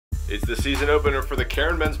It's the season opener for the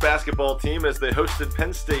Cairn men's basketball team as they hosted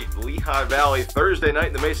Penn State Lehigh Valley Thursday night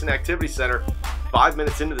in the Mason Activity Center. 5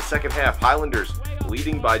 minutes into the second half, Highlanders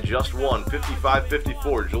leading by just one,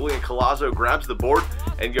 55-54. Julian Colazzo grabs the board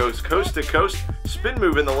and goes coast to coast, spin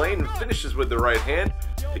move in the lane, and finishes with the right hand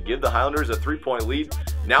to give the Highlanders a 3-point lead.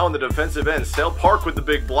 Now on the defensive end, Sale Park with the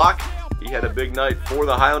big block. He had a big night for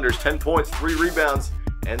the Highlanders, 10 points, 3 rebounds,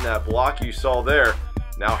 and that block you saw there.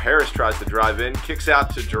 Now Harris tries to drive in, kicks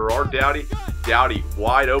out to Gerard Dowdy. Dowdy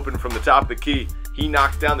wide open from the top of the key. He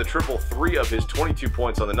knocks down the triple, 3 of his 22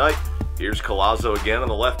 points on the night. Here's Colazzo again on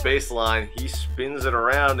the left baseline. He spins it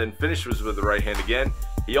around and finishes with the right hand again.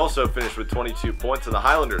 He also finished with 22 points, and the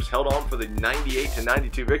Highlanders held on for the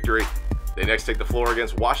 98-92 victory. They next take the floor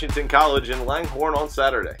against Washington College in Langhorne on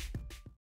Saturday.